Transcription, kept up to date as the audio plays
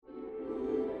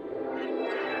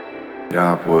Jeg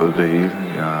har prøvet det hele.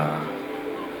 Jeg er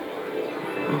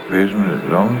professionel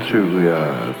lommetyv, jeg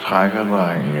er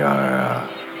trækkerdreng, jeg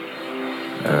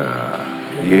er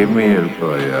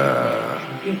hjemmehjælper, jeg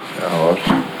har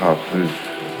også haft et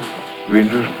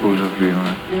vinduespudserfirma.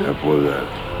 Jeg har prøvet alt.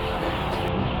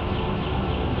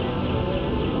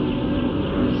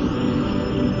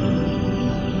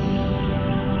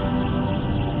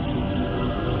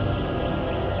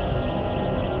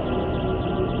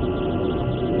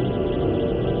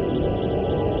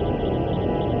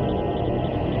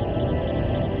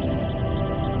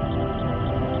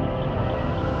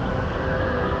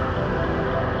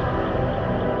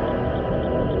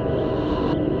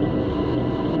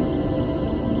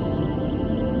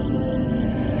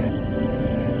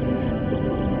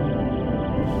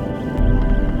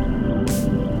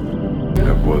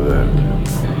 Prøvet alt.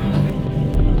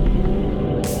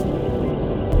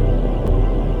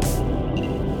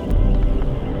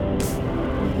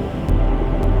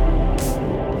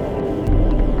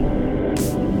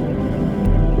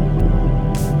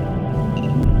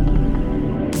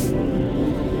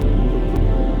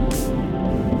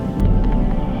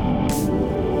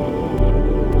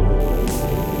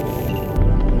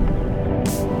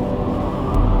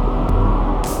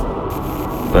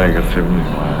 Jeg drikker temmelig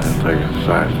meget. Jeg drikker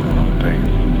 16 om dagen.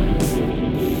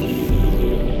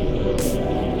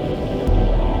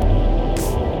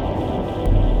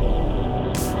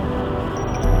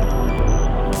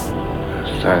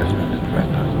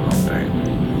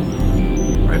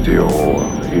 Men det er over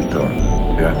helt døgn.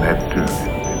 Det er natdyr.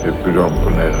 Det bytter om på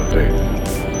nat og dag.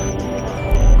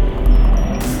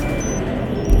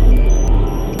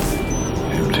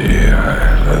 Jamen, det har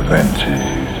jeg været vant til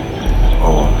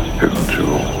over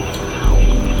 25 år.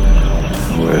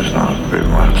 Nu er jeg snart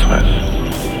 55.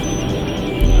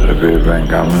 Så jeg vil være en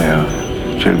gammel herre,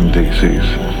 selvom det ikke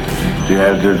ses. Det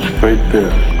er den sprit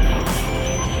der.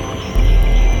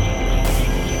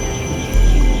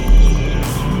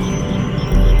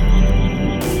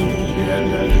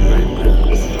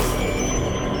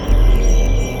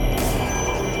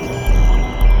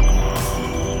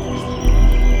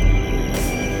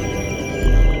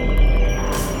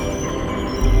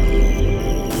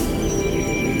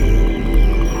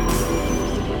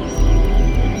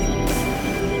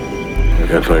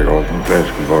 Jeg drikker også en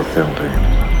flaske vodka om dagen.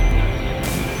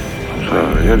 Så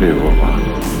jeg lever bare.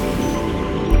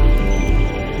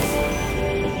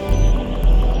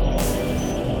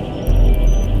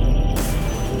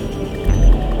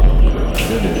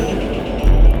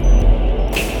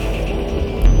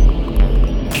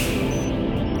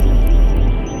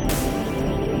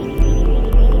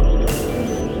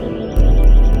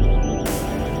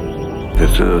 Jeg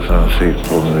sidder sådan set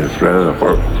på med flade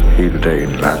røv hele dagen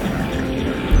lang.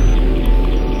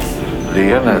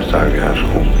 Lægerne har sagt, at jeg har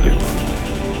skrumpet.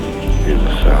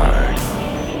 Ellers så har jeg ikke.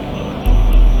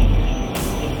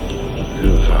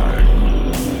 Ellers så har jeg ikke.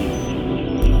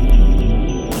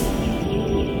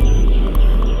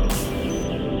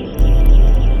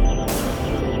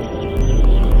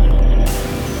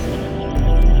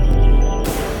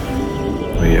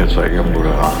 Men jeg drikker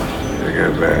moderat. Jeg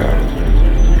kan være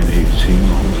en hel time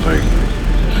om drikke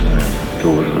sådan en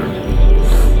dåseøl.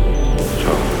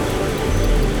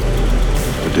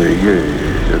 Så det er ikke,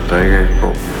 jeg drikker ikke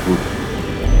på fuld.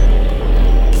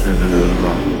 Den hedder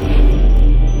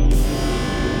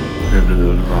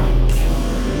det bare.